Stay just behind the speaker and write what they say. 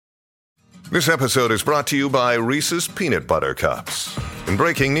This episode is brought to you by Reese's Peanut Butter Cups. In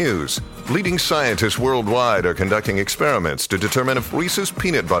breaking news, leading scientists worldwide are conducting experiments to determine if Reese's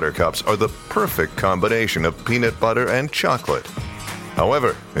Peanut Butter Cups are the perfect combination of peanut butter and chocolate.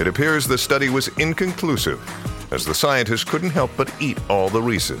 However, it appears the study was inconclusive, as the scientists couldn't help but eat all the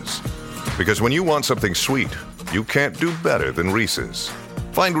Reese's. Because when you want something sweet, you can't do better than Reese's.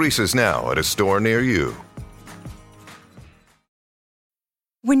 Find Reese's now at a store near you.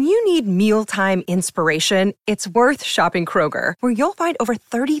 When you need mealtime inspiration, it's worth shopping Kroger, where you'll find over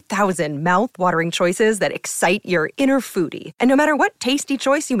 30,000 mouth-watering choices that excite your inner foodie. And no matter what tasty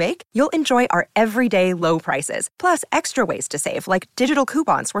choice you make, you'll enjoy our everyday low prices, plus extra ways to save, like digital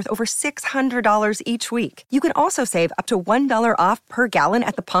coupons worth over $600 each week. You can also save up to $1 off per gallon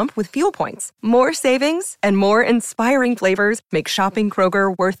at the pump with fuel points. More savings and more inspiring flavors make shopping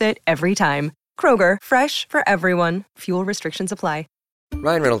Kroger worth it every time. Kroger, fresh for everyone. Fuel restrictions apply.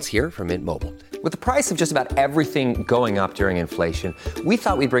 Ryan Reynolds here from Mint Mobile. With the price of just about everything going up during inflation, we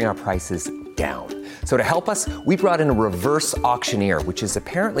thought we'd bring our prices down. So to help us, we brought in a reverse auctioneer, which is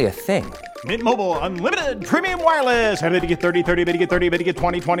apparently a thing. Mint Mobile Unlimited Premium Wireless. How to get 30, 30, how to get 30, how to get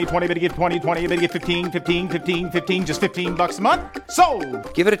 20, 20, 20, how to get 20, 20, how to get 15, 15, 15, 15, just $15 a month?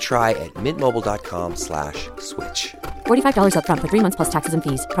 Sold! Give it a try at mintmobile.com/switch. $45 up front for 3 months plus taxes and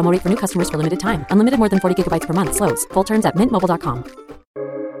fees. Promo rate for new customers for limited time. Unlimited more than 40 gigabytes per month. Slows full terms at mintmobile.com.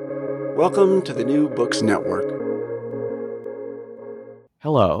 Welcome to the New Books Network.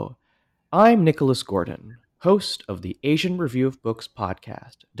 Hello, I'm Nicholas Gordon, host of the Asian Review of Books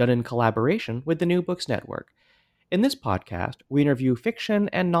podcast, done in collaboration with the New Books Network. In this podcast, we interview fiction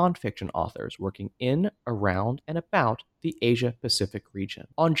and nonfiction authors working in, around, and about the Asia-Pacific region.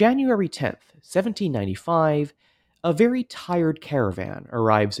 On January 10th, 1795, a very tired caravan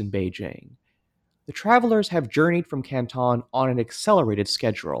arrives in Beijing. The travelers have journeyed from Canton on an accelerated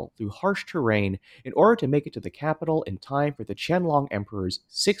schedule through harsh terrain in order to make it to the capital in time for the Qianlong Emperor's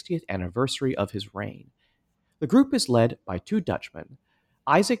 60th anniversary of his reign. The group is led by two Dutchmen,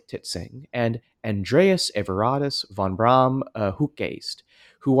 Isaac Titsing and Andreas Everardus von Braam-Hoekgeest,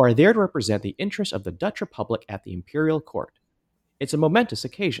 who are there to represent the interests of the Dutch Republic at the imperial court. It's a momentous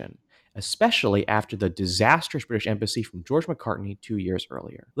occasion, especially after the disastrous British embassy from George Macartney 2 years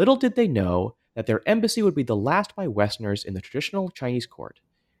earlier. Little did they know that their embassy would be the last by Westerners in the traditional Chinese court.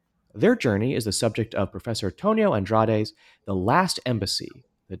 Their journey is the subject of Professor Tonio Andrade's The Last Embassy,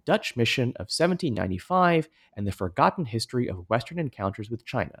 the Dutch Mission of 1795 and the Forgotten History of Western Encounters with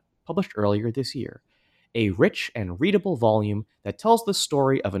China, published earlier this year, a rich and readable volume that tells the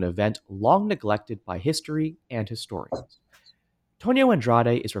story of an event long neglected by history and historians. Tonio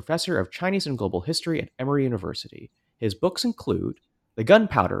Andrade is professor of Chinese and Global History at Emory University. His books include The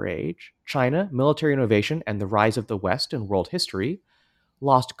Gunpowder Age, China, Military Innovation and the Rise of the West in World History,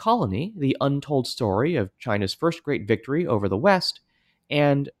 Lost Colony, The Untold Story of China's First Great Victory over the West,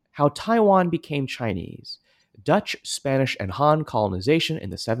 and How Taiwan Became Chinese, Dutch, Spanish, and Han Colonization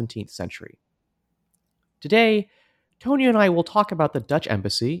in the 17th Century. Today, Tonio and I will talk about the Dutch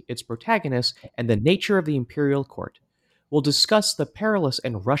embassy, its protagonists, and the nature of the imperial court. We'll discuss the perilous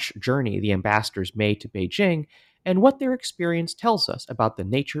and rushed journey the ambassadors made to Beijing and what their experience tells us about the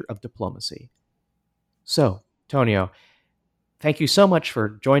nature of diplomacy. So, Tonio, thank you so much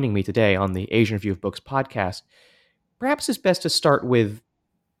for joining me today on the Asian Review of Books podcast. Perhaps it's best to start with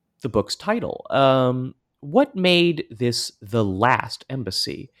the book's title. What made this The Last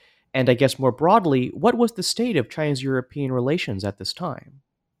Embassy? And I guess more broadly, what was the state of Chinese-European relations at this time?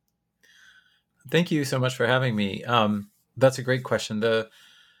 Thank you so much for having me. That's a great question. The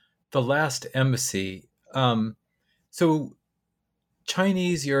Last Embassy. So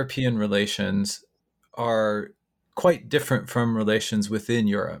Chinese-European relations are quite different from relations within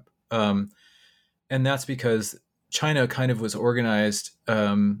Europe. And that's because China kind of was organized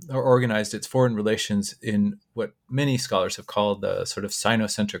its foreign relations in what many scholars have called the sort of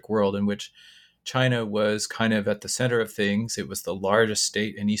Sinocentric world, in which China was kind of at the center of things. It was the largest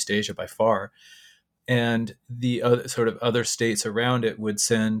state in East Asia by far. And the other states around it would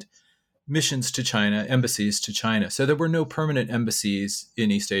send missions to China, embassies to China. So there were no permanent embassies in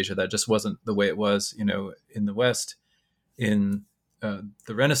East Asia. That just wasn't the way it was, in the West. In the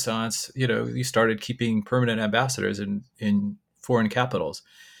Renaissance, you started keeping permanent ambassadors in foreign capitals.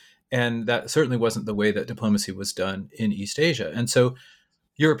 And that certainly wasn't the way that diplomacy was done in East Asia. And so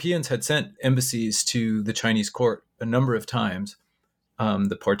Europeans had sent embassies to the Chinese court a number of times.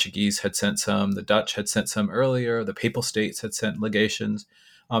 The Portuguese had sent some, the Dutch had sent some earlier, the Papal States had sent legations,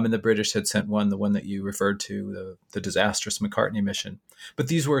 and the British had sent one, the one that you referred to, the disastrous Macartney mission. But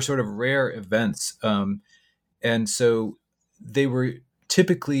these were sort of rare events. And so they were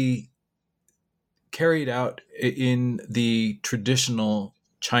typically carried out in the traditional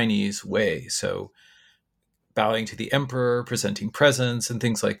Chinese way. So bowing to the emperor, presenting presents, and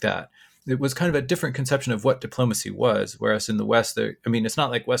things like that. It was kind of a different conception of what diplomacy was. Whereas in the West, it's not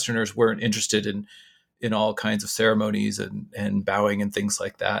like Westerners weren't interested in all kinds of ceremonies and bowing and things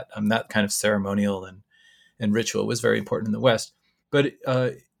like that. That kind of ceremonial and ritual was very important in the West. But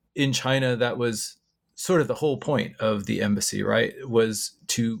in China, that was sort of the whole point of the embassy, right? Was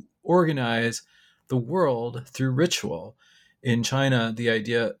to organize the world through ritual. In China, the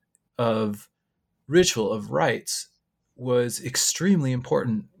idea of ritual, of rites, was extremely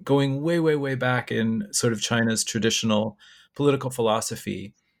important, going way, way, way back in sort of China's traditional political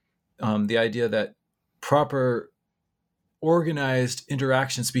philosophy. The idea that proper organized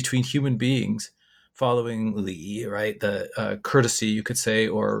interactions between human beings following li, right, the courtesy, you could say,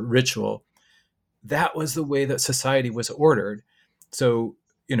 or ritual, that was the way that society was ordered. So,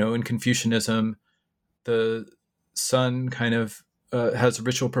 in Confucianism, the son kind of has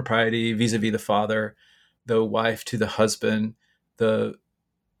ritual propriety vis-a-vis the father, the wife to the husband, the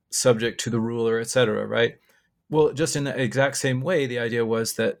subject to the ruler, etc., right? Well, just in the exact same way, the idea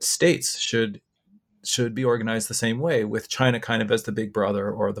was that states should be organized the same way, with China kind of as the big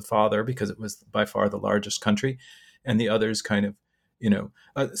brother or the father, because it was by far the largest country, and the others kind of,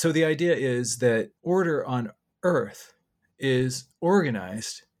 so the idea is that order on earth is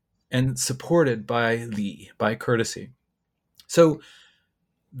organized and supported by li, by courtesy. So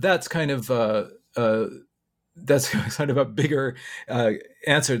that's kind of a bigger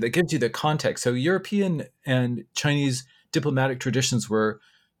answer that gives you the context. So European and Chinese diplomatic traditions were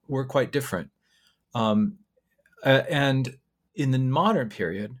quite different. And in the modern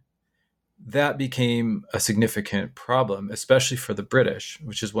period, that became a significant problem, especially for the British,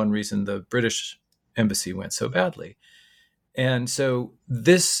 which is one reason the British embassy went so badly. And so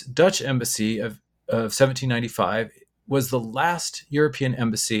this Dutch embassy of 1795 was the last European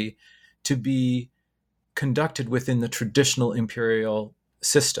embassy to be conducted within the traditional imperial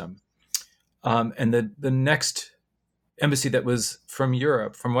system. And the next embassy that was from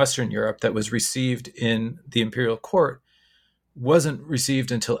Europe, from Western Europe, that was received in the imperial court wasn't received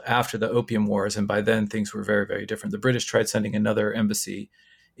until after the Opium Wars. And by then things were very, very different. The British tried sending another embassy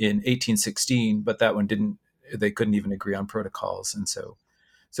in 1816, but that one they couldn't even agree on protocols. And so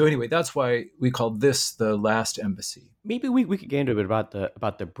anyway, that's why we call this the last embassy. Maybe we could get into a bit about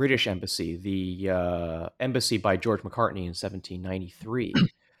the British embassy, the embassy by George Macartney in 1793.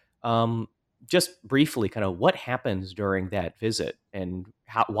 Just briefly, kind of what happens during that visit, and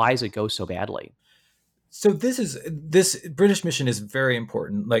why does it go so badly? So this British mission is very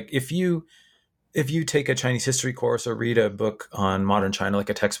important. Like if you take a Chinese history course or read a book on modern China, like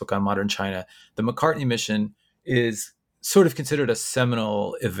a textbook on modern China, the Macartney mission is sort of considered a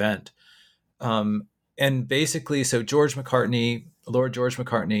seminal event. And basically, so Lord George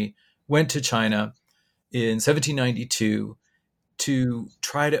Macartney went to China in 1792 to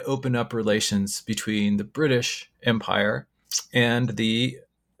try to open up relations between the British Empire and the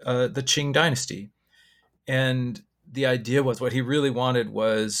Qing dynasty. And the idea was, what he really wanted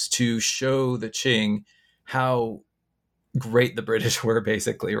was to show the Qing how great the British were,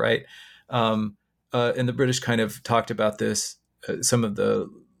 basically, right? And the British kind of talked about this. Some of the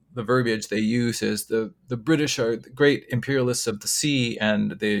verbiage they use is the British are the great imperialists of the sea,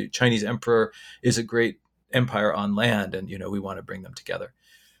 and the Chinese emperor is a great empire on land, and we want to bring them together.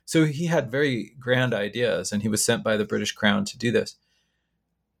 So he had very grand ideas, and he was sent by the British Crown to do this.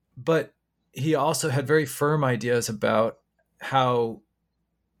 But he also had very firm ideas about how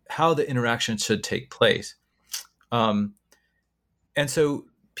the interaction should take place. And so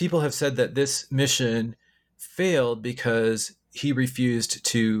people have said that this mission failed because he refused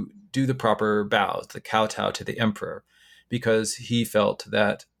to do the proper bows, the kowtow to the emperor, because he felt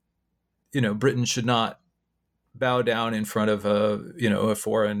that, Britain should not bow down in front of a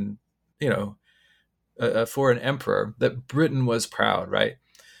foreign emperor, that Britain was proud, right?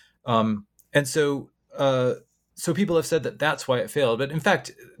 And so people have said that that's why it failed. But in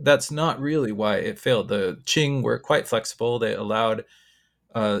fact, that's not really why it failed. The Qing were quite flexible. They allowed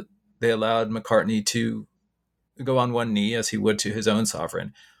Macartney to go on one knee as he would to his own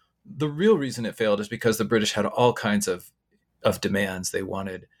sovereign. The real reason it failed is because the British had all kinds of demands. They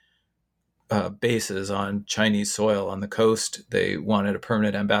wanted bases on Chinese soil on the coast. They wanted a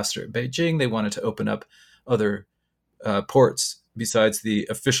permanent ambassador at Beijing. They wanted to open up other ports besides the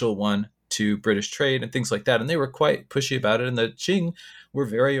official one to British trade and things like that. And they were quite pushy about it. And the Qing were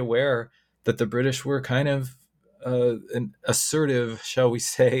very aware that the British were kind of an assertive, shall we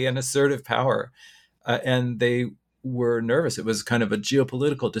say, an assertive power. And they were nervous. It was kind of a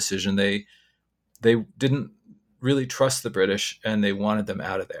geopolitical decision. They they didn't really trust the British, and they wanted them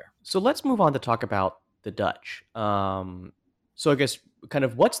out of there. So let's move on to talk about the Dutch. So I guess kind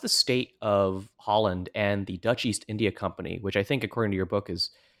of what's the state of Holland and the Dutch East India Company, which I think, according to your book, is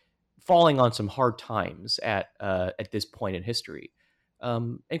falling on some hard times at this point in history.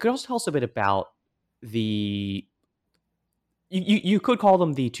 And could you also tell us a bit about the you could call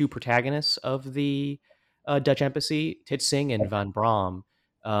them the two protagonists of the Dutch embassy, Tit Singh and Van Braam,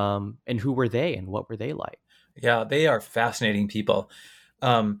 and who were they and what were they like? Yeah, they are fascinating people.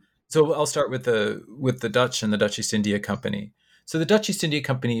 So I'll start with the Dutch and the Dutch East India Company. So the Dutch East India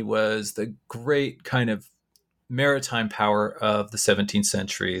Company was the great kind of maritime power of the 17th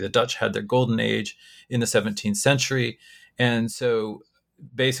century. The Dutch had their golden age in the 17th century. And so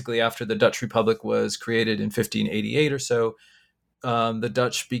basically after the Dutch Republic was created in 1588 or so, the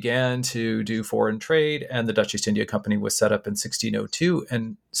Dutch began to do foreign trade, and the Dutch East India Company was set up in 1602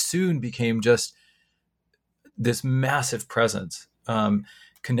 and soon became just this massive presence,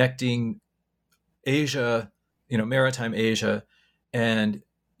 connecting Asia, maritime Asia and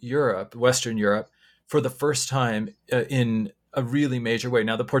Europe, Western Europe, for the first time in a really major way.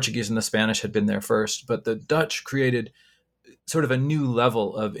 Now, the Portuguese and the Spanish had been there first, but the Dutch created sort of a new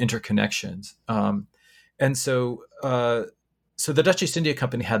level of interconnections. And so the Dutch East India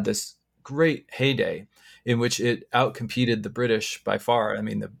Company had this great heyday in which it outcompeted the British by far. I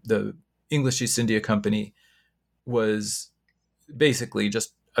mean, the English East India Company was basically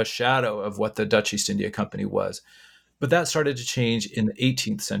just a shadow of what the Dutch East India Company was. But that started to change in the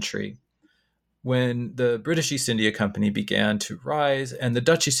 18th century when the British East India Company began to rise and the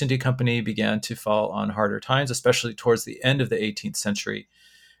Dutch East India Company began to fall on harder times, especially towards the end of the 18th century.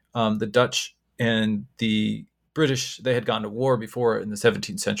 The Dutch and the British, they had gone to war before. In the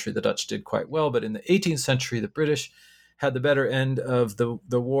 17th century, the Dutch did quite well, but in the 18th century, the British had the better end of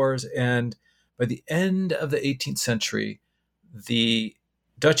the wars. And by the end of the 18th century, the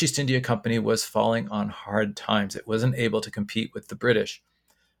Dutch East India Company was falling on hard times. It wasn't able to compete with the British.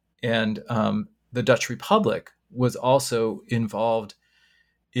 And the Dutch Republic was also involved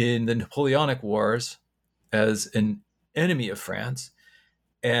in the Napoleonic Wars as an enemy of France.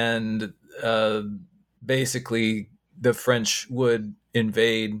 And basically, the French would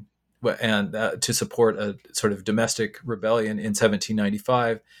invade and to support a sort of domestic rebellion in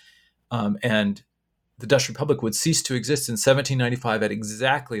 1795. And the Dutch Republic would cease to exist in 1795 at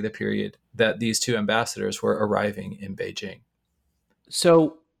exactly the period that these two ambassadors were arriving in Beijing.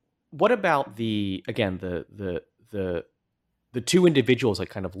 So what about the two individuals that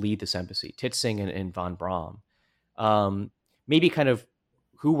kind of lead this embassy, Tit Singh and Van Braam? Maybe kind of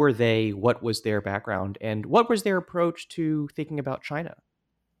who were they, what was their background, and what was their approach to thinking about China?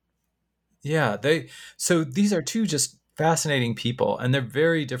 Yeah, so these are two just fascinating people, and they're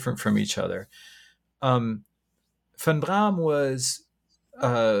very different from each other. Van Braam was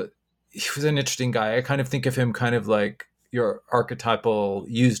he was an interesting guy. I kind of think of him kind of like your archetypal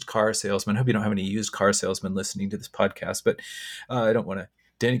used car salesman. I hope you don't have any used car salesmen listening to this podcast, but I don't want to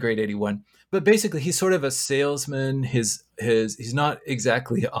denigrate anyone. But basically, he's sort of a salesman. He's not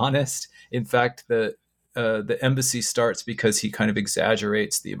exactly honest. In fact, the embassy starts because he kind of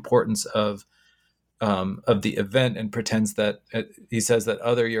exaggerates the importance of the event and pretends that he says that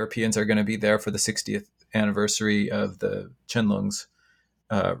other Europeans are going to be there for the 60th anniversary of the Qianlong's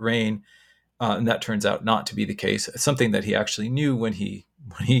reign. And that turns out not to be the case. Something that he actually knew when he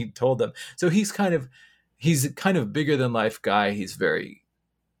told them. So he's a kind of bigger than life guy. He's very,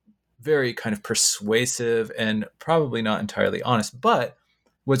 very kind of persuasive and probably not entirely honest. But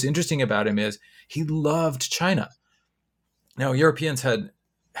what's interesting about him is he loved China. Now, Europeans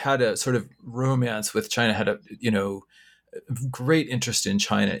had a sort of romance with China, had a great interest in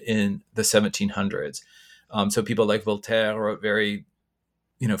China in the 1700s. So people like Voltaire wrote very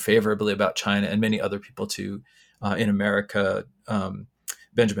favorably about China, and many other people too in America.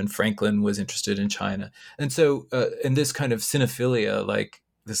 Benjamin Franklin was interested in China. And so in this kind of cinephilia, like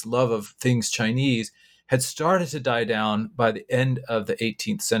this love of things Chinese, had started to die down by the end of the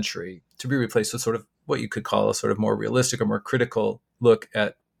 18th century to be replaced with sort of what you could call a sort of more realistic or more critical look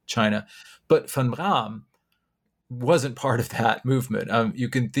at China. But Van Braam wasn't part of that movement. You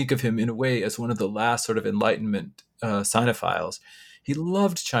can think of him in a way as one of the last sort of Enlightenment Sinophiles. He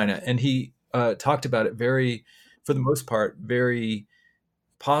loved China, and he talked about it for the most part, very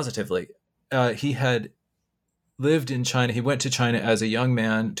positively. He had lived in China. He went to China as a young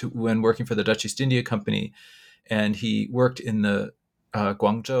man when working for the Dutch East India Company, and he worked in the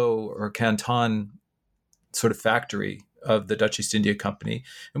Guangzhou or Canton sort of factory of the Dutch East India Company.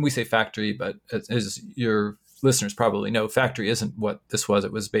 And we say factory, but as your listeners probably know, factory isn't what this was.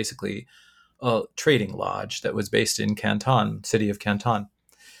 It was basically a trading lodge that was based in Canton, city of Canton,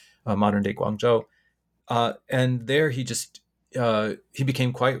 modern day Guangzhou. And there he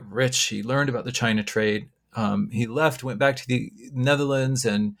became quite rich. He learned about the China trade. He went back to the Netherlands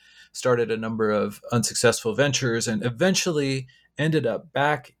and started a number of unsuccessful ventures, and eventually ended up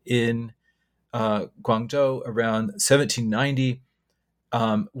back in Guangzhou around 1790,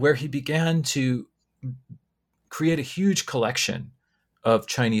 where he began to create a huge collection of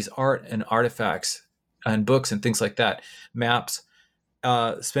Chinese art and artifacts and books and things like that, maps,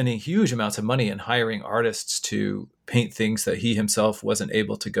 spending huge amounts of money and hiring artists to paint things that he himself wasn't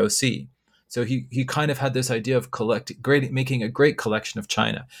able to go see. So he kind of had this idea of making a great collection of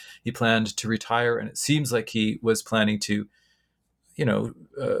China. He planned to retire, and it seems like he was planning to,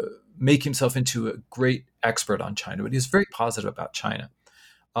 make himself into a great expert on China. But he's very positive about China,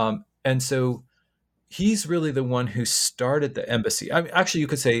 and so he's really the one who started the embassy. I mean, actually, you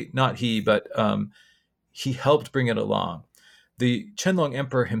could say not he, but he helped bring it along. The Qianlong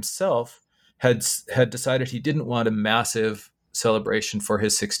Emperor himself had decided he didn't want a massive celebration for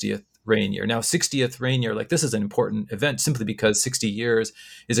his 60th reign year. Now, 60th reign year, like this is an important event simply because 60 years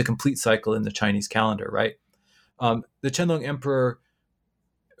is a complete cycle in the Chinese calendar, right? The Qianlong Emperor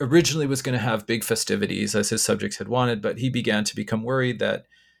originally was going to have big festivities as his subjects had wanted, but he began to become worried that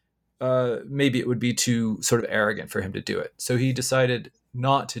maybe it would be too sort of arrogant for him to do it. So he decided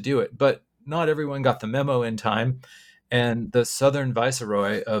not to do it, but not everyone got the memo in time. And the southern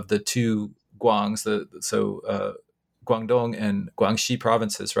viceroy of the two Guangs, Guangdong and Guangxi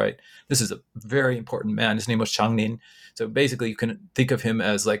provinces, right? This is a very important man. His name was Chang Nin. So basically, you can think of him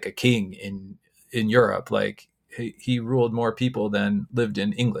as like a king in Europe. Like he ruled more people than lived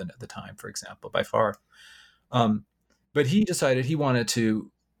in England at the time, for example, by far. But he decided he wanted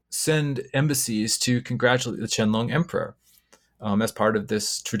to send embassies to congratulate the Qianlong Emperor as part of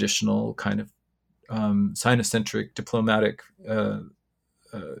this traditional kind of Sinocentric diplomatic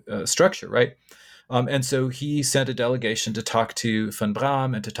structure, right? And so he sent a delegation to talk to Van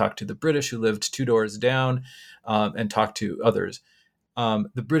Braam and to talk to the British who lived two doors down and talk to others.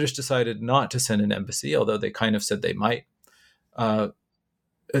 The British decided not to send an embassy, although they kind of said they might. Van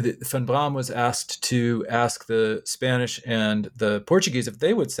Braam was asked to ask the Spanish and the Portuguese if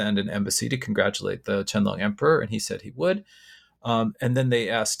they would send an embassy to congratulate the Qianlong Emperor, and he said he would. And then they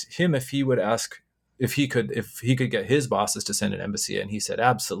asked him if he could get his bosses to send an embassy, and he said,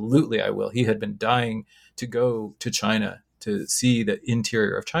 absolutely, I will. He had been dying to go to China to see the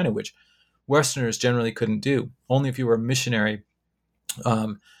interior of China, which Westerners generally couldn't do. Only if you were a missionary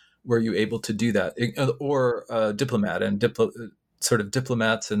were you able to do that, or a diplomat, and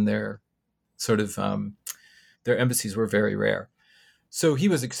diplomats and their their embassies were very rare. So he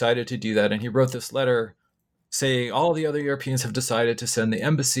was excited to do that, and he wrote this letter saying all the other Europeans have decided to send the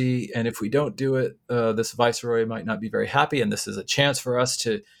embassy, and if we don't do it, this viceroy might not be very happy, and this is a chance for us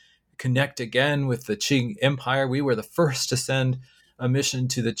to connect again with the Qing Empire. We were the first to send a mission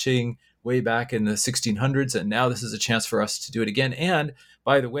to the Qing way back in the 1600s, and now this is a chance for us to do it again. And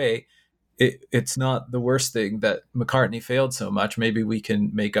by the way, it's not the worst thing that Macartney failed so much. Maybe we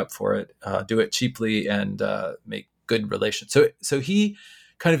can make up for it, do it cheaply, and make good relations. So he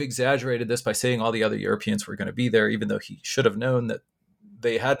kind of exaggerated this by saying all the other Europeans were going to be there, even though he should have known that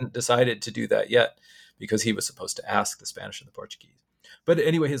they hadn't decided to do that yet, because he was supposed to ask the Spanish and the Portuguese. But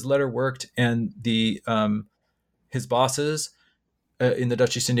anyway, his letter worked, and his bosses in the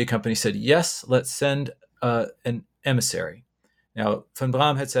Dutch East India Company said, yes, let's send an emissary. Now, Van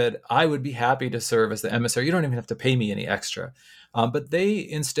Braam had said, I would be happy to serve as the emissary. You don't even have to pay me any extra. But they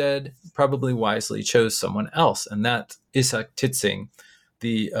instead, probably wisely, chose someone else, and that Isak Titsing,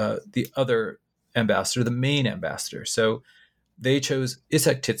 the other ambassador, the main ambassador. So they chose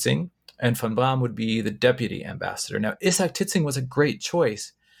Isak Titsing, and Van Braam would be the deputy ambassador. Now, Isak Titsing was a great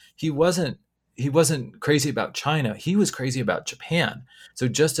choice. He wasn't crazy about China. He was crazy about Japan. So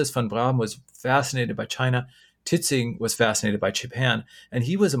just as Van Braam was fascinated by China, Titsing was fascinated by Japan, and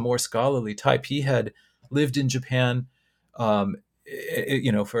he was a more scholarly type. He had lived in Japan, for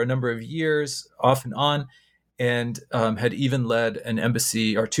a number of years, off and on, and had even led an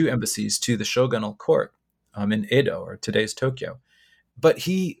embassy or two embassies to the shogunal court in Edo, or today's Tokyo. But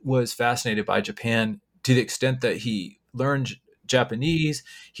he was fascinated by Japan to the extent that he learned Japanese.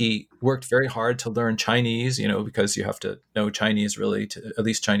 He worked very hard to learn Chinese, because you have to know Chinese, really, to at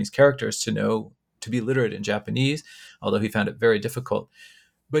least Chinese characters to be literate in Japanese, although he found it very difficult.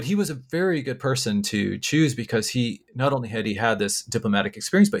 But he was a very good person to choose, because he not only had this diplomatic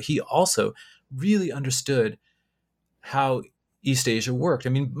experience, but he also really understood how East Asia worked. I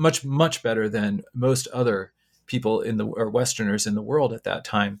mean, much, much better than most other people or Westerners in the world at that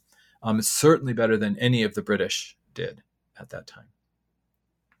time. It's certainly better than any of the British did at that time.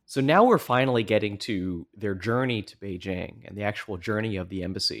 So now we're finally getting to their journey to Beijing and the actual journey of the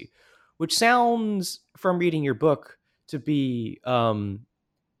embassy, which sounds, from reading your book, to be,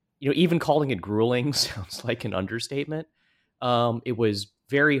 even calling it grueling sounds like an understatement. It was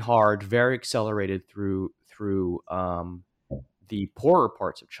very hard, very accelerated through the poorer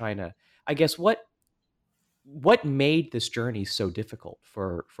parts of China. I guess what made this journey so difficult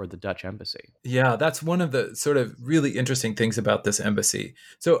for the Dutch embassy? Yeah, that's one of the sort of really interesting things about this embassy.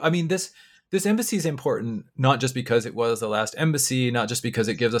 So, I mean, this embassy is important, not just because it was the last embassy, not just because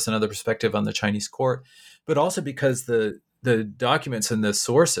it gives us another perspective on the Chinese court, but also because the documents and the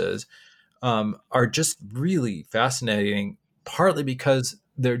sources are just really fascinating, partly because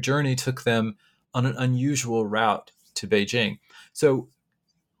their journey took them on an unusual route to Beijing. So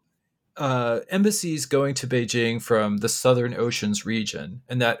embassies going to Beijing from the Southern Oceans region,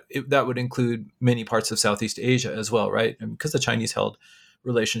 and that would include many parts of Southeast Asia as well, right? And because the Chinese held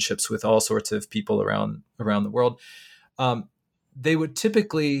relationships with all sorts of people around the world, they would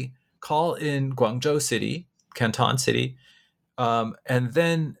typically call in Guangzhou City, Canton City, and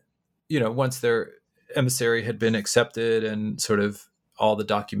then, once their emissary had been accepted and sort of all the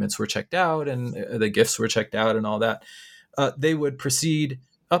documents were checked out and the gifts were checked out and all that, they would proceed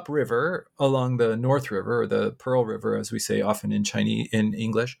upriver along the North River, or the Pearl River, as we say often in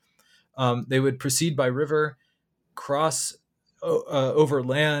English. They would proceed by river, cross over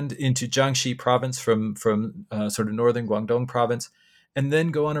land into Jiangxi province from sort of northern Guangdong province, and then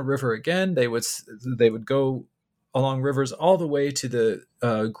go on a river again. They would go along rivers all the way to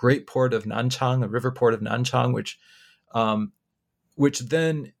the great port of Nanchang, a river port of Nanchang, which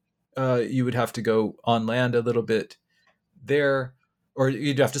then you would have to go on land a little bit there, or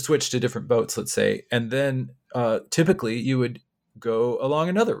you'd have to switch to different boats, let's say, and then typically you would go along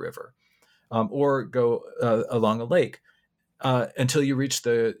another river or go along a lake until you reach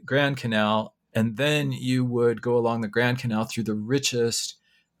the Grand Canal, and then you would go along the Grand Canal through the richest,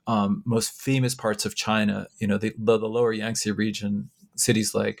 most famous parts of China, the lower Yangtze region,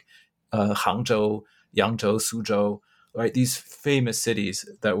 cities like Hangzhou, Yangzhou, Suzhou, right? These famous cities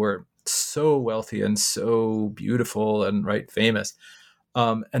that were so wealthy and so beautiful and famous.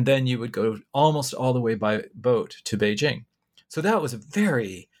 And then you would go almost all the way by boat to Beijing. So that was a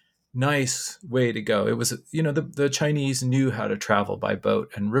very nice way to go. It was, the Chinese knew how to travel by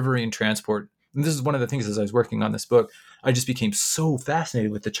boat, and riverine transport. And this is one of the things, as I was working on this book, I just became so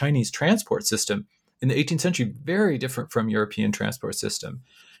fascinated with the Chinese transport system in the 18th century, very different from European transport system.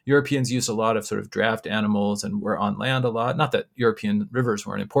 Europeans used a lot of sort of draft animals and were on land a lot. Not that European rivers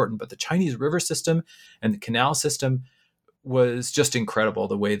weren't important, but the Chinese river system and the canal system was just incredible.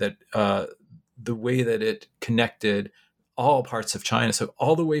 The way that it connected all parts of China. So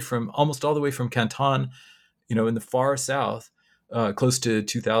almost all the way from Canton, in the far south, close to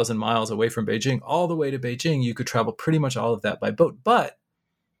 2,000 miles away from Beijing, all the way to Beijing, you could travel pretty much all of that by boat. But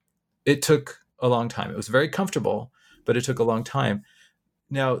it took a long time. It was very comfortable, but it took a long time.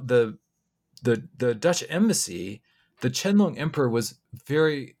 Now, the Dutch embassy, the Qianlong Emperor was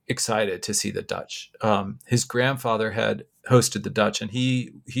very excited to see the Dutch. His grandfather had hosted the Dutch, and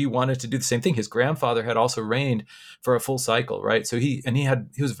he wanted to do the same thing. His grandfather had also reigned for a full cycle, right? So he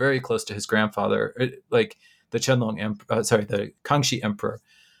was very close to his grandfather, like the Qianlong the Kangxi Emperor.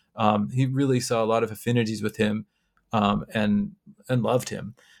 He really saw a lot of affinities with him, and loved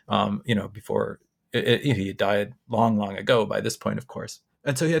him. Before he died long ago by this point, of course.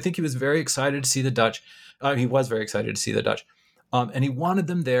 And so I think he was very excited to see the Dutch. He was very excited to see the Dutch. And he wanted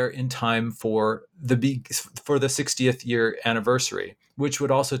them there in time for the 60th year anniversary, which would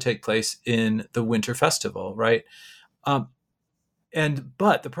also take place in the Winter Festival, right? But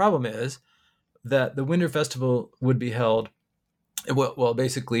the problem is that the Winter Festival would be held,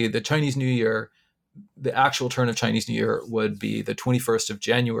 basically the Chinese New Year, the actual turn of Chinese New Year would be the 21st of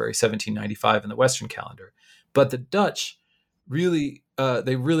January, 1795 in the Western calendar. But the Dutch really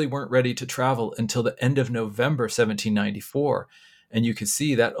weren't ready to travel until the end of November 1794, and you can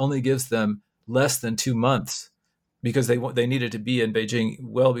see that only gives them less than 2 months, because they needed to be in Beijing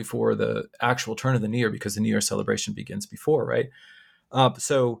well before the actual turn of the New Year, because the New Year celebration begins before, right?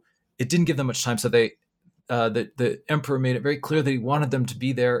 So it didn't give them much time. So the emperor made it very clear that he wanted them to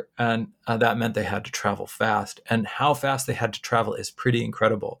be there, and that meant they had to travel fast. And how fast they had to travel is pretty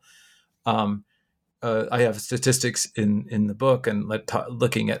incredible. I have statistics in the book, and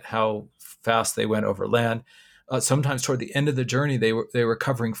looking at how fast they went over land. Sometimes toward the end of the journey, they were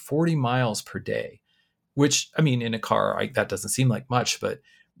covering 40 miles per day, which, I mean, in a car, that doesn't seem like much, but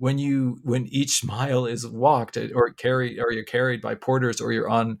when each mile is walked or you're carried by porters, or you're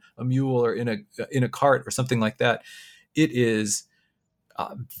on a mule or in a cart or something like that, it is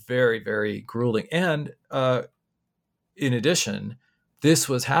very, very grueling. And in addition, this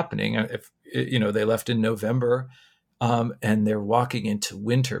was happening. If they left in November, and they're walking into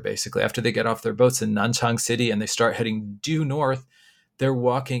winter basically after they get off their boats in Nanchang City and they start heading due north. They're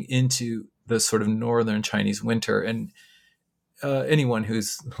walking into the sort of northern Chinese winter, and anyone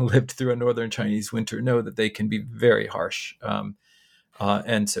who's lived through a northern Chinese winter know that they can be very harsh.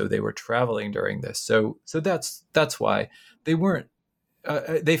 And so they were traveling during this. So that's why they weren't.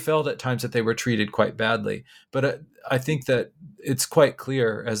 They felt at times that they were treated quite badly. But I think that it's quite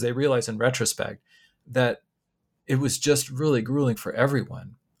clear, as they realize in retrospect, that it was just really grueling for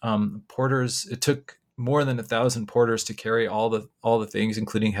everyone. Porters. It took more than 1,000 porters to carry all the things,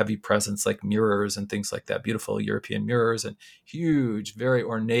 including heavy presents like mirrors and things like that, beautiful European mirrors and huge, very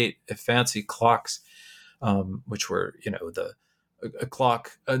ornate, fancy clocks, which were, a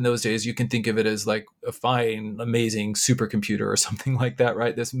clock in those days, you can think of it as like a fine, amazing supercomputer or something like that,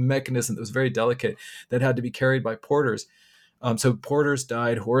 right? This mechanism that was very delicate that had to be carried by porters. So porters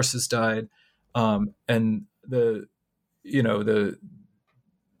died, horses died, and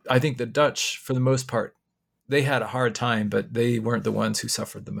I think the Dutch, for the most part, they had a hard time, but they weren't the ones who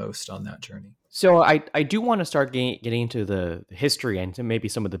suffered the most on that journey. So I do want to start getting into the history and to maybe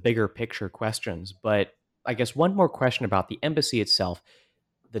some of the bigger picture questions, but I guess one more question about the embassy itself.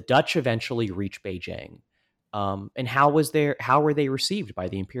 The Dutch eventually reached Beijing, and how were they received by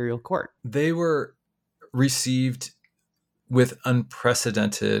the imperial court? They were received with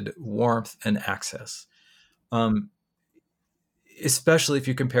unprecedented warmth and access, especially if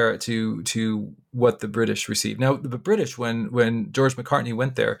you compare it to what the British received. Now, the British, when George Macartney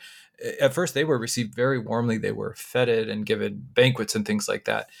went there, at first they were received very warmly. They were feted and given banquets and things like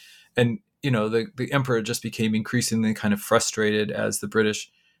that, and the emperor just became increasingly kind of frustrated as the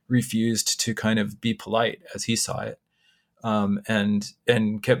British refused to kind of be polite as he saw it, and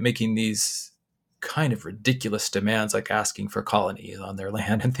kept making these kind of ridiculous demands, like asking for colonies on their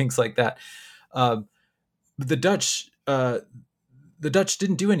land and things like that. The Dutch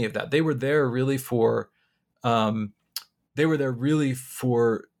didn't do any of that. They were there really for the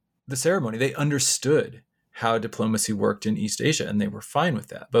ceremony. They understood how diplomacy worked in East Asia, and they were fine with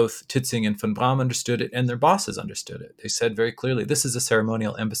that. Both Titsing and Van Braam understood it, and their bosses understood it. They said very clearly, this is a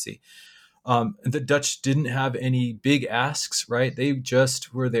ceremonial embassy. The Dutch didn't have any big asks, right? They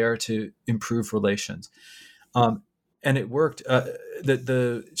just were there to improve relations. And it worked.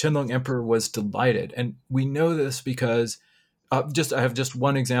 The Qianlong Emperor was delighted. And we know this because I have just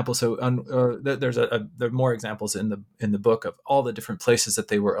one example. So there are more examples in the book of all the different places that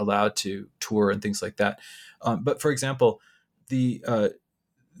they were allowed to tour and things like that. But for example, the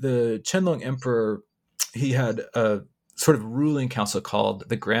Qianlong Emperor, he had a sort of ruling council called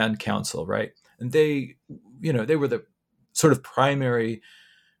the Grand Council, right? And they were the sort of primary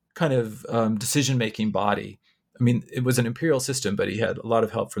kind of decision-making body. I mean, it was an imperial system, but he had a lot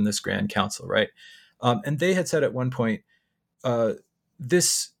of help from this Grand Council, right? And they had said at one point,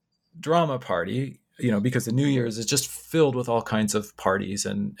 this drama party, because the New Year's is just filled with all kinds of parties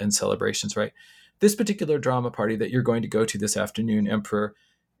and celebrations, right? This particular drama party that you're going to go to this afternoon, Emperor,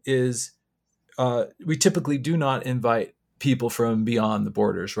 is we typically do not invite people from beyond the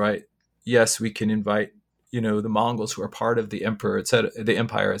borders, right? Yes, we can invite, the Mongols who are part of the emperor, the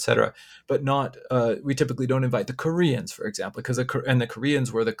empire, etc. But not. We typically don't invite the Koreans, for example, because the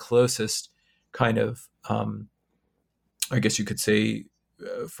Koreans were the closest kind of, I guess you could say,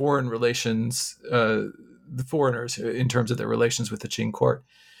 foreign relations, the foreigners in terms of their relations with the Qing court.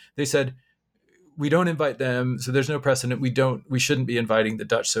 They said, we don't invite them, so there's no precedent. We shouldn't be inviting the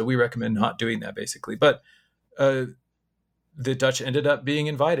Dutch, so we recommend not doing that, basically. But the Dutch ended up being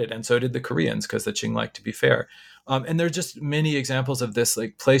invited, and so did the Koreans, because the Qing like to be fair. And there are just many examples of this,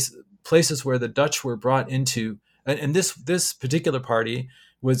 like places where the Dutch were brought into, and this particular party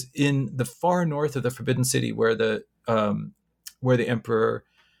was in the far north of the Forbidden City, where the emperor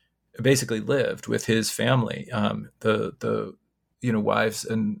basically lived with his family, the wives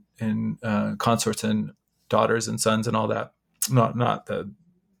and consorts and daughters and sons and all that. Not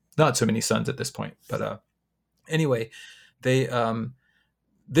so many sons at this point, but anyway, they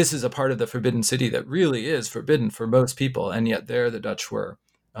this is a part of the Forbidden City that really is forbidden for most people, and yet there the Dutch were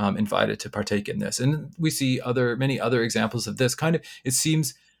invited to partake in this. And we see many other examples of this. Kind of, it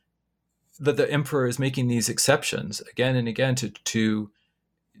seems that the emperor is making these exceptions again and again to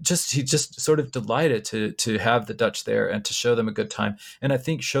he's just sort of delighted to have the Dutch there and to show them a good time, and I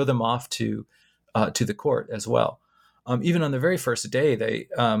think show them off to the court as well. Even on the very first day,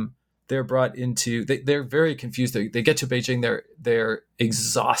 they're brought into. They're very confused. They get to Beijing. They're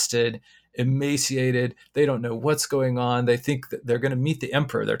exhausted, emaciated. They don't know what's going on. They think that they're going to meet the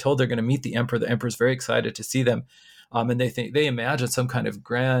emperor. They're told they're going to meet the emperor. The emperor's very excited to see them, and they imagine some kind of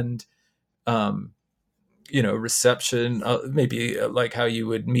grand, reception, maybe like how you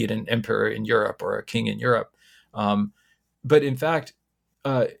would meet an emperor in Europe or a king in Europe. But in fact,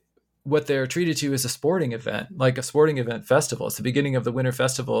 what they're treated to is a sporting event, like a sporting event festival. It's the beginning of the Winter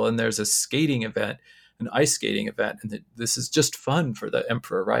Festival, and there's a skating event, an ice skating event, and this is just fun for the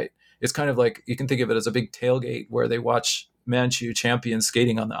emperor, right? It's kind of like, you can think of it as a big tailgate where they watch Manchu champions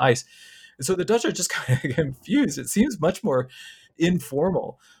skating on the ice. And so the Dutch are just kind of confused. It seems much more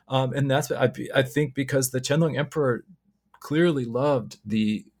informal, and that's I think because the Qianlong emperor clearly loved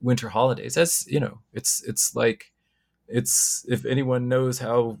the winter holidays. That's it's like, it's, if anyone knows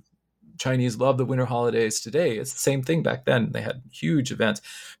how Chinese love the winter holidays today, it's the same thing back then. They had huge events.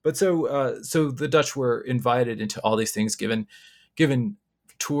 But so the Dutch were invited into all these things, given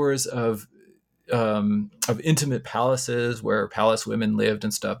tours of intimate palaces where palace women lived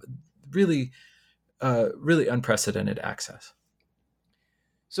and stuff. Really unprecedented access.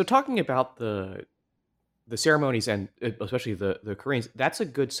 So talking about the ceremonies, and especially the Koreans, that's a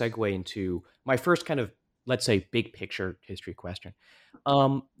good segue into my first kind of, let's say, big picture history question.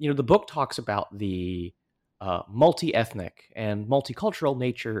 The book talks about the multi-ethnic and multicultural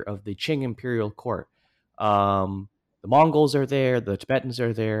nature of the Qing imperial court. The Mongols are there, the Tibetans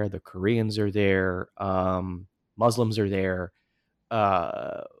are there, the Koreans are there, Muslims are there.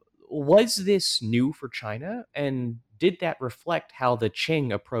 Was this new for China, and did that reflect how the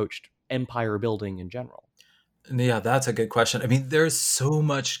Qing approached empire building in general? Yeah, that's a good question. I mean, there's so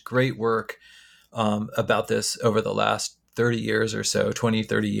much great work about this over the last 30 years or so, 20,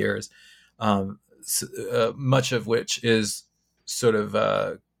 30 years, much of which is sort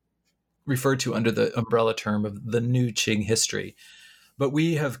of referred to under the umbrella term of the new Qing history. But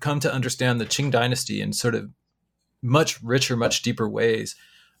we have come to understand the Qing dynasty in sort of much richer, much deeper ways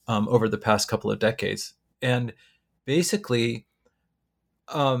over the past couple of decades. And basically,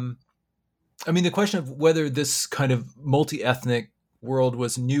 the question of whether this kind of multi-ethnic world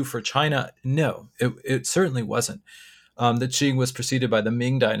was new for China, no, it certainly wasn't. The Qing was preceded by the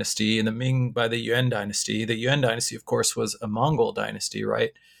Ming dynasty, and the Ming by the Yuan dynasty. The Yuan dynasty, of course, was a Mongol dynasty,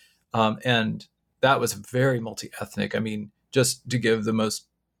 right? And that was very multi-ethnic. I mean, just to give the most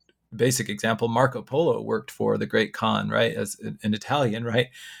basic example, Marco Polo worked for the Great Khan, right, as an Italian, right?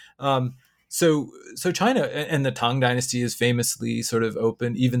 So China and the Tang dynasty is famously sort of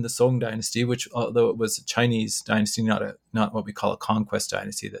open. Even the Song dynasty, which, although it was a Chinese dynasty, not what we call a conquest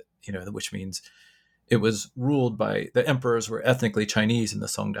dynasty, which means it was ruled by, the emperors were ethnically Chinese in the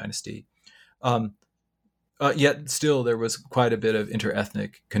Song dynasty. Yet still there was quite a bit of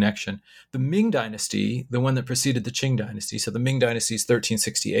inter-ethnic connection. The Ming dynasty, the one that preceded the Qing dynasty, so the Ming dynasty is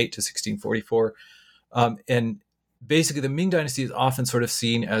 1368 to 1644, and basically the Ming dynasty is often sort of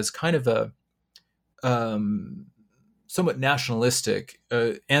seen as kind of a somewhat nationalistic,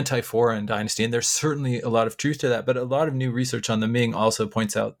 anti-foreign dynasty, and there's certainly a lot of truth to that, but a lot of new research on the Ming also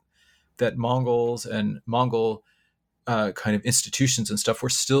points out that Mongols and Mongol kind of institutions and stuff were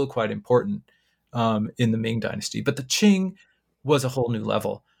still quite important in the Ming dynasty. But the Qing was a whole new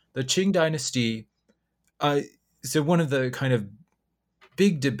level. The Qing dynasty, so one of the kind of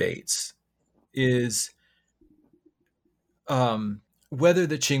big debates is whether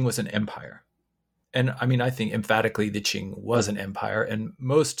the Qing was an empire. And I mean, I think emphatically the Qing was an empire, and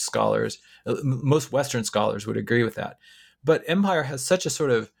most Western scholars would agree with that. But empire has such a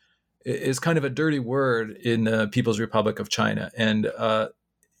sort of, is kind of a dirty word in the People's Republic of China. And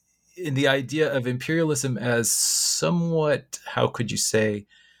in the idea of imperialism as somewhat, how could you say,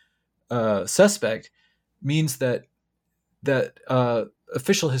 suspect, means that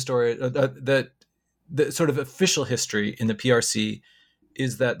official history, that the sort of official history in the PRC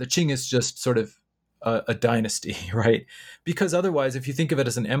is that the Qing is just sort of a dynasty, right? Because otherwise, if you think of it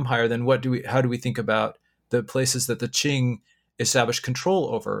as an empire, then how do we think about the places that the Qing established control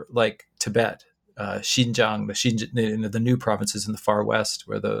over, like Tibet, Xinjiang, the new provinces in the far west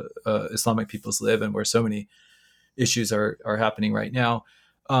where the Islamic peoples live and where so many issues are happening right now.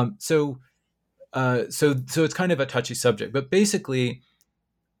 So it's kind of a touchy subject, but basically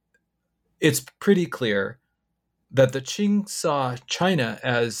it's pretty clear that the Qing saw China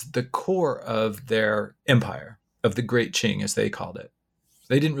as the core of their empire, of the Great Qing, as they called it.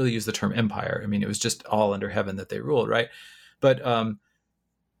 They didn't really use the term empire. I mean, it was just all under heaven that they ruled, right? But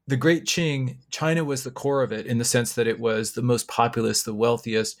the Great Qing, China was the core of it in the sense that it was the most populous, the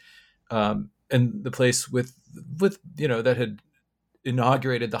wealthiest, and the place with that had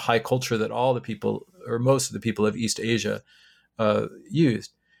inaugurated the high culture that all the people, or most of the people of East Asia,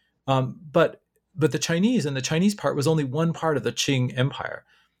 used. But the Chinese, and the Chinese part was only one part of the Qing Empire.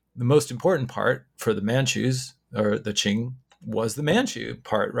 The most important part for the Manchus, or the Qing, was the Manchu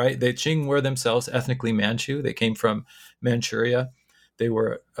part, right? The Qing were themselves ethnically Manchu. They came from Manchuria. They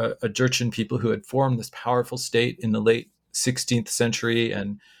were a Jurchen people who had formed this powerful state in the late 16th century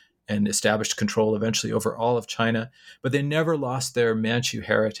and established control eventually over all of China. But they never lost their Manchu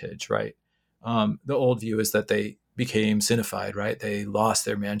heritage, right? The old view is that they became Sinified, right? They lost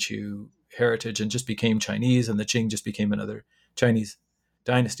their Manchu heritage and just became Chinese, and the Qing just became another Chinese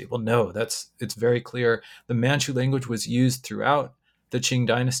dynasty. Well, no, it's very clear. The Manchu language was used throughout the Qing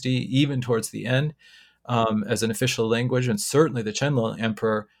dynasty, even towards the end, as an official language. And certainly the Qianlong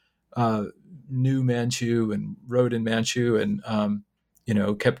Emperor knew Manchu and wrote in Manchu, and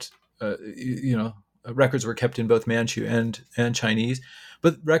kept records were kept in both Manchu and Chinese,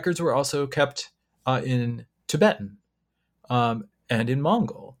 but records were also kept in Tibetan and in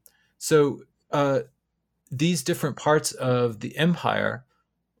Mongol. So these different parts of the empire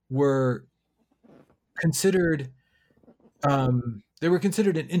were considered an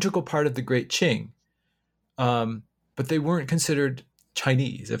integral part of the Great Qing, but they weren't considered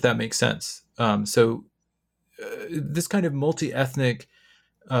Chinese, if that makes sense. This kind of multi-ethnic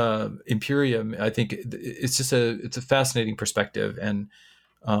imperium, I think it's a fascinating perspective, and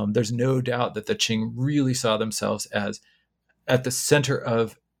there's no doubt that the Qing really saw themselves as at the center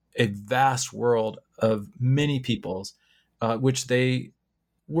of a vast world of many peoples, which they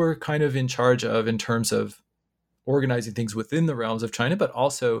were kind of in charge of in terms of organizing things within the realms of China, but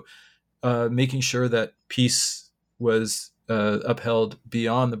also making sure that peace was upheld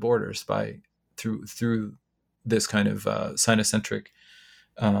beyond the borders through this kind of Sinocentric,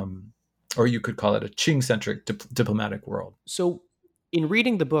 or you could call it a Qing-centric diplomatic world. So in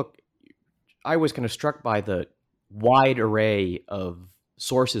reading the book, I was kind of struck by the wide array of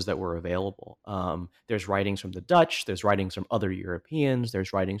sources that were available. There's writings from the Dutch, there's writings from other Europeans,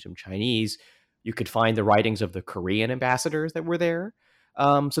 there's writings from Chinese. You could find the writings of the Korean ambassadors that were there.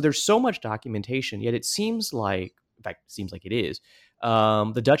 So there's so much documentation, yet it seems like it is,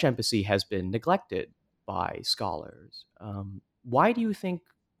 the Dutch embassy has been neglected by scholars. Why do you think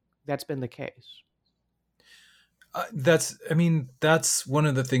that's been the case? That's one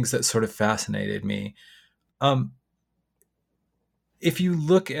of the things that sort of fascinated me. If you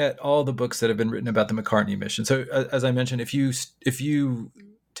look at all the books that have been written about the Macartney mission, so as I mentioned, if you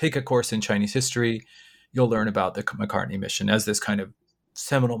take a course in Chinese history, you'll learn about the Macartney mission as this kind of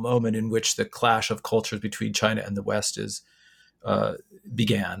seminal moment in which the clash of cultures between China and the West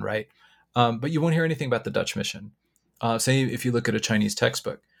began, right? But you won't hear anything about the Dutch mission. Say if you look at a Chinese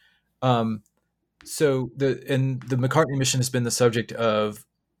textbook. So the Macartney mission has been the subject of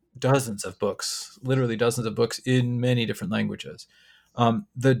dozens of books, literally dozens of books in many different languages.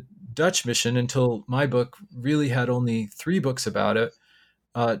 The Dutch mission, until my book, really had only 3 books about it.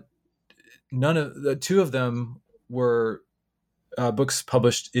 Two of them were books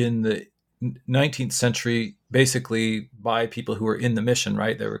published in the 19th century, basically by people who were in the mission,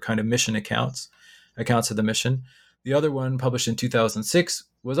 right? They were kind of mission accounts of the mission. The other one, published in 2006,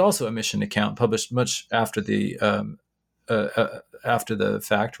 was also a mission account, published much after the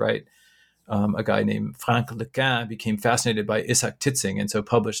fact, right? A guy named Franck Lequin became fascinated by Isaac Titsing, and so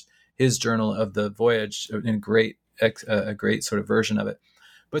published his journal of the voyage in a great sort of version of it.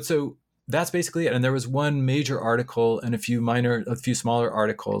 But so that's basically it. And there was one major article and a few smaller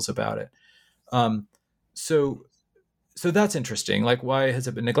articles about it. So that's interesting. Like, why has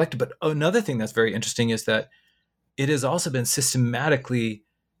it been neglected? But another thing that's very interesting is that it has also been systematically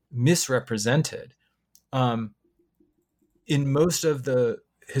misrepresented. In most of the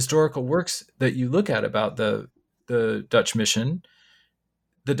historical works that you look at about the Dutch mission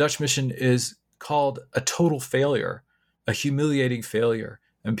is called a total failure, a humiliating failure.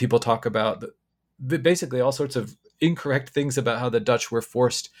 And people talk about basically all sorts of incorrect things about how the Dutch were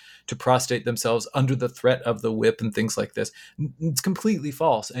forced to prostrate themselves under the threat of the whip and things like this. It's completely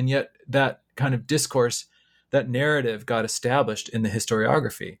false. And yet that kind of discourse, that narrative got established in the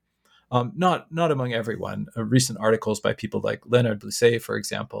historiography. Not among everyone. Recent articles by people like Leonard Blussé, for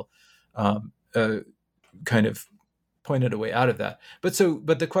example, kind of pointed a way out of that. But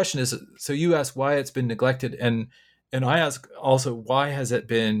the question is, so you ask why it's been neglected, and I ask also, why has it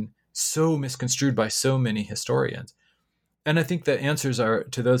been so misconstrued by so many historians? And I think the answers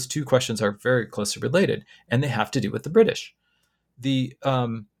to those two questions are very closely related, and they have to do with the British. The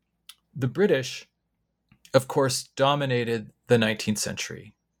British, of course, dominated the 19th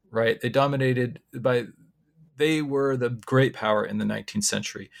century. right? They were the great power in the 19th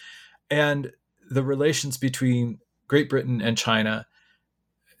century. And the relations between Great Britain and China,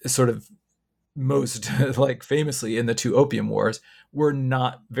 sort of most like famously in the two Opium Wars, were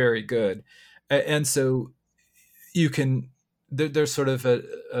not very good. And so there's sort of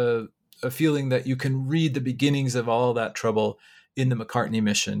a feeling that you can read the beginnings of all that trouble in the Macartney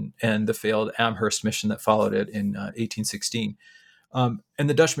mission and the failed Amherst mission that followed it in 1816. And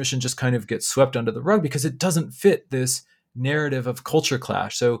the Dutch mission just kind of gets swept under the rug because it doesn't fit this narrative of culture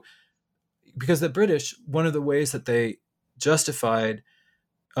clash. So because the British, one of the ways that they justified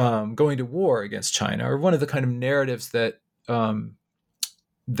going to war against China, or one of the kind of narratives that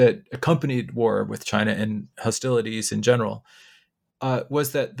that accompanied war with China and hostilities in general,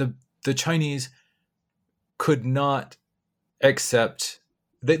 was that the Chinese could not accept.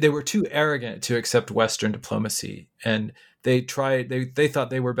 They were too arrogant to accept Western diplomacy, and they thought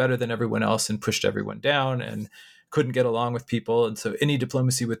they were better than everyone else and pushed everyone down and couldn't get along with people. And so any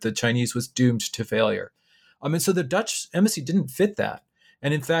diplomacy with the Chinese was doomed to failure. And so the Dutch embassy didn't fit that.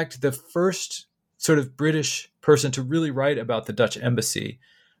 And in fact, the first sort of British person to really write about the Dutch embassy,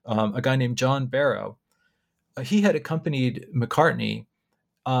 a guy named John Barrow, he had accompanied Macartney,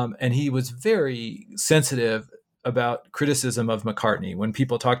 and he was very sensitive about criticism of Macartney. When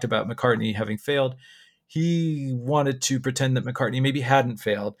people talked about Macartney having failed, he wanted to pretend that Macartney maybe hadn't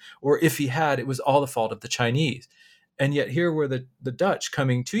failed, or if he had, it was all the fault of the Chinese. And yet here were the Dutch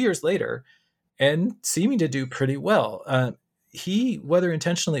coming 2 years later and seeming to do pretty well. He, whether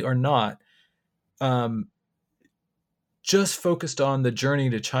intentionally or not, just focused on the journey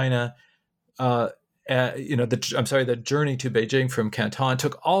to China, the journey to Beijing from Canton,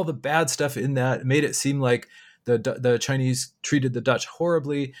 took all the bad stuff in that, made it seem like the Chinese treated the Dutch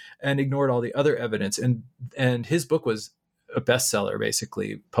horribly, and ignored all the other evidence. And his book was a bestseller,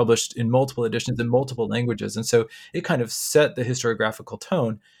 basically published in multiple editions in multiple languages. And so it kind of set the historiographical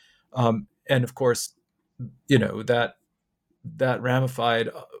tone. And of course, that ramified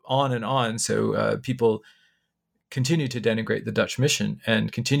on and on. So people continue to denigrate the Dutch mission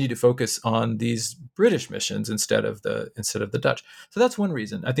and continue to focus on these British missions instead of the Dutch. So that's one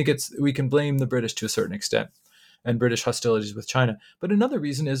reason. I think we can blame the British to a certain extent and British hostilities with China. But another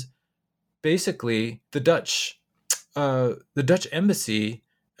reason is basically the Dutch embassy,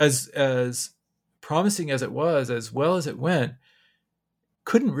 as promising as it was, as well as it went,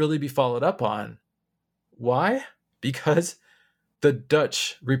 couldn't really be followed up on. Why? Because the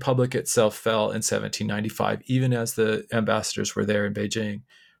Dutch Republic itself fell in 1795, even as the ambassadors were there in Beijing,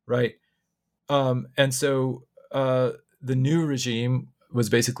 right? And so the new regime was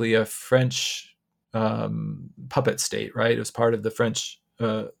basically a French puppet state, right? It was part of the French,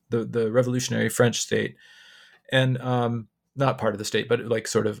 the revolutionary French state, and not part of the state, but like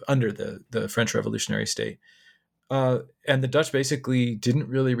sort of under the French revolutionary state. And the Dutch basically didn't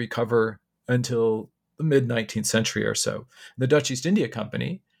really recover until the mid-19th century or so. The Dutch East India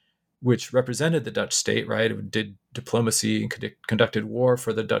Company, which represented the Dutch state, right, it did diplomacy and conducted war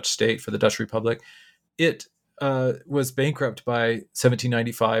for the Dutch state, for the Dutch Republic, it was bankrupt by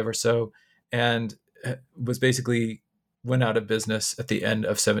 1795 or so, and was basically went out of business at the end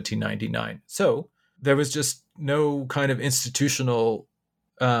of 1799. So there was just no kind of institutional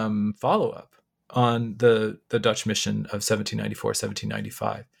follow-up on the Dutch mission of 1794,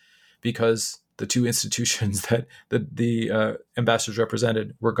 1795, because the two institutions that the ambassadors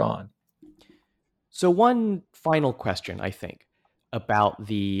represented were gone. So one final question, I think, about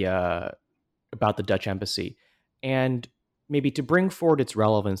the Dutch embassy, and maybe to bring forward its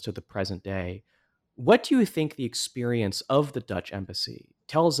relevance to the present day, what do you think the experience of the Dutch embassy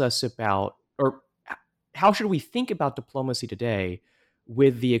tells us about, or how should we think about diplomacy today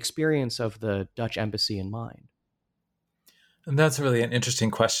with the experience of the Dutch embassy in mind? And that's really an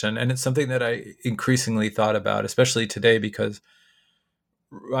interesting question. And it's something that I increasingly thought about, especially today, because,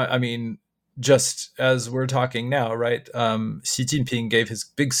 I mean, just as we're talking now, right? Xi Jinping gave his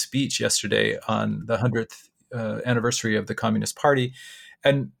big speech yesterday on the 100th anniversary of the Communist Party.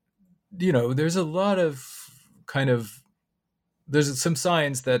 And, there's a lot of there's some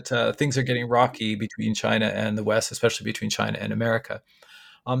signs that things are getting rocky between China and the West, especially between China and America.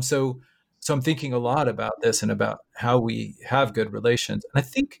 So I'm thinking a lot about this and about how we have good relations. And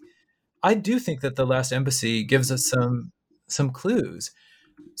I do think that the last embassy gives us some clues.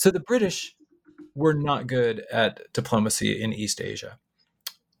 So the British were not good at diplomacy in East Asia.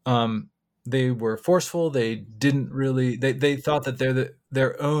 They were forceful. They didn't really. They thought that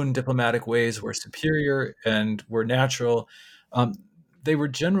their own diplomatic ways were superior and were natural. They were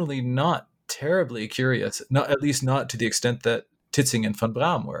generally not terribly curious, at least not to the extent that Tizing and von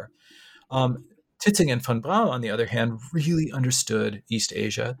Braun were. Tizing and von Braun, on the other hand, really understood East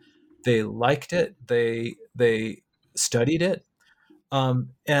Asia. They liked it. They studied it.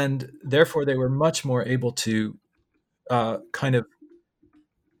 And therefore, they were much more able to to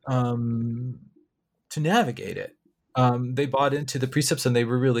navigate it. They bought into the precepts and they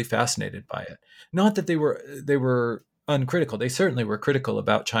were really fascinated by it. Not that they were uncritical. They certainly were critical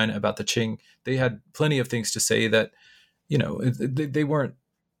about China, about the Qing. They had plenty of things to say that, they weren't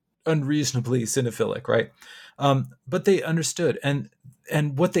unreasonably cinephilic, right? But they understood. And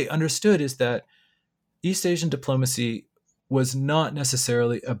what they understood is that East Asian diplomacy was not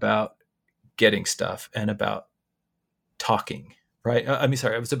necessarily about getting stuff and about talking, right?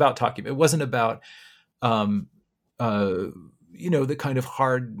 It was about talking. It wasn't about, the kind of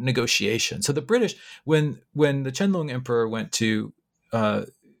hard negotiation. So the British, when the Qianlong Emperor went to the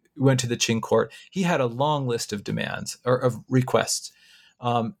Qing court, he had a long list of demands or of requests,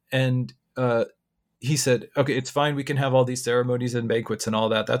 and he said, "Okay, it's fine. We can have all these ceremonies and banquets and all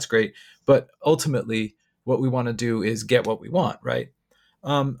that. That's great, but ultimately, what we want to do is get what we want, right?"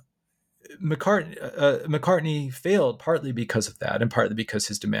 Macartney failed partly because of that, and partly because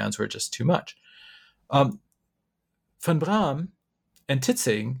his demands were just too much. Von Braun and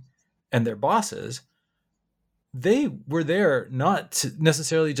Tizing and their bosses, they were there not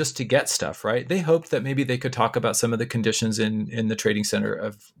necessarily just to get stuff, right? They hoped that maybe they could talk about some of the conditions in the trading center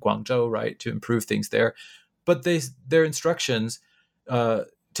of Guangzhou, right, to improve things there. But their instructions,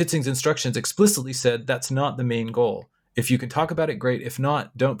 Tizing's instructions explicitly said that's not the main goal. If you can talk about it, great. If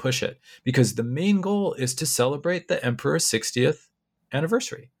not, don't push it, because the main goal is to celebrate the emperor's 60th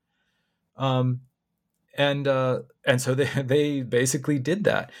anniversary. And so they basically did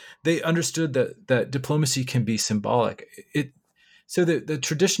that. They understood that diplomacy can be symbolic. So the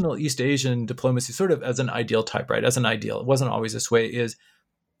traditional East Asian diplomacy, sort of as an ideal type, right? As an ideal, it wasn't always this way. Is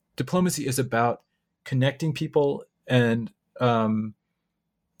diplomacy is about connecting people and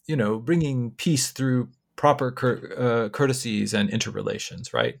bringing peace through proper courtesies and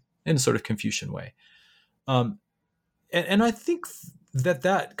interrelations, right? In a sort of Confucian way. And I think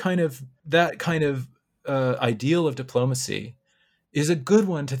that kind of ideal of diplomacy is a good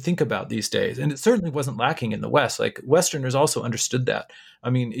one to think about these days. And it certainly wasn't lacking in the West. Like, Westerners also understood that. I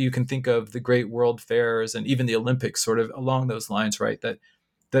mean, you can think of the great world fairs and even the Olympics sort of along those lines, right?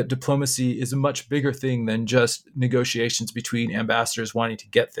 That diplomacy is a much bigger thing than just negotiations between ambassadors wanting to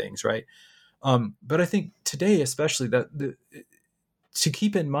get things, right? But I think today, especially, to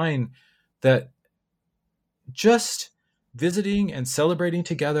keep in mind that just visiting and celebrating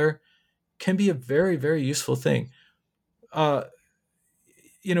together can be a very, very useful thing. What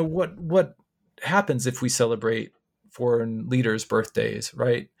happens if we celebrate foreign leaders' birthdays,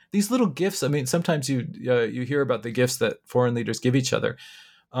 right? These little gifts. I mean, sometimes you hear about the gifts that foreign leaders give each other.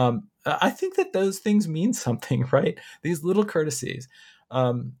 I think that those things mean something, right? These little courtesies.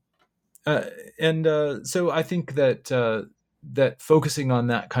 So I think that focusing on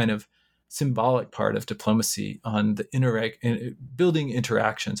that kind of symbolic part of diplomacy, on the building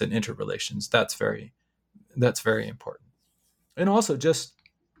interactions and interrelations, that's very important. And also just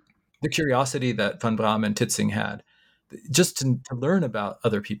the curiosity that Von Braun and Tizing had, just to learn about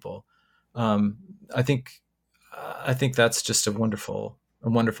other people. I think that's just a wonderful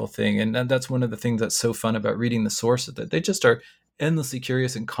thing, and that's one of the things that's so fun about reading the source, that they just are endlessly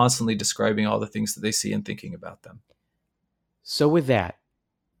curious and constantly describing all the things that they see and thinking about them. So with that,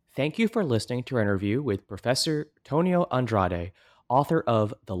 thank you for listening to our interview with Professor Tonio Andrade, author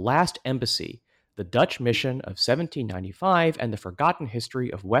of The Last Embassy, The Dutch Mission of 1795 and the Forgotten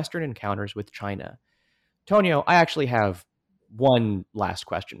History of Western Encounters with China. Tonio, I actually have one last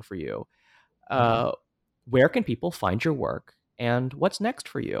question for you. Where can people find your work, and what's next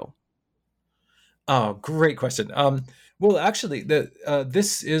for you? Oh, great question. Well, actually,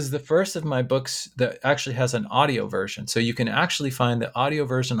 this is the first of my books that actually has an audio version. So you can actually find the audio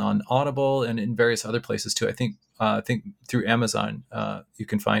version on Audible and in various other places too. I think through Amazon you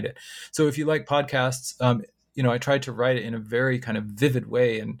can find it. So if you like podcasts, I tried to write it in a very kind of vivid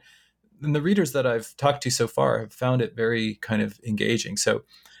way, and the readers that I've talked to so far have found it very kind of engaging. So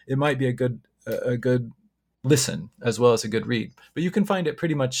it might be a good listen as well as a good read. But you can find it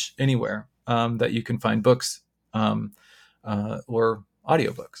pretty much anywhere that you can find books or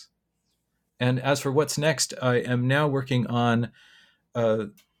audiobooks. And as for what's next, I am now working on a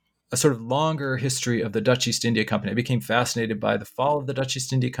sort of longer history of the Dutch East India Company. I became fascinated by the fall of the Dutch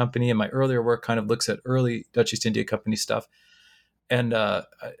East India Company, and my earlier work kind of looks at early Dutch East India Company stuff. And I'm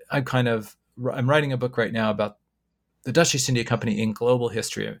writing a book right now about the Dutch East India Company in global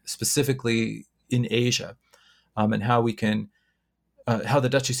history, specifically in Asia, and how we can how the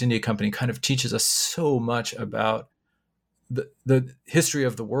Dutch East India Company kind of teaches us so much about the history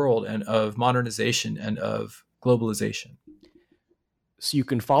of the world and of modernization and of globalization. So you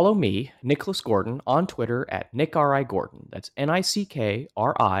can follow me, Nicholas Gordon, on Twitter at NickRIGordon. That's NickRIGordon.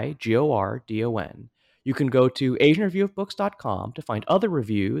 You can go to AsianReviewOfBooks.com to find other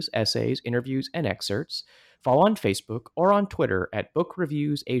reviews, essays, interviews, and excerpts. Follow on Facebook or on Twitter at Book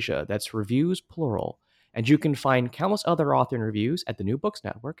Reviews Asia. That's reviews plural. And you can find countless other author interviews at the New Books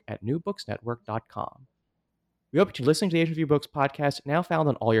Network at newbooksnetwork.com. We hope you're listening to the Asian Review Books podcast, now found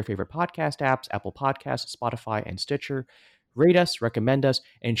on all your favorite podcast apps, Apple Podcasts, Spotify, and Stitcher. Rate us, recommend us,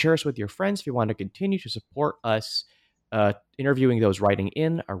 and share us with your friends if you want to continue to support us interviewing those writing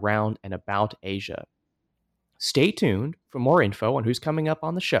in, around, and about Asia. Stay tuned for more info on who's coming up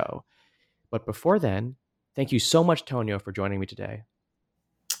on the show. But before then, thank you so much, Tonio, for joining me today.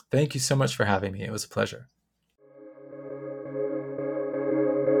 Thank you so much for having me. It was a pleasure.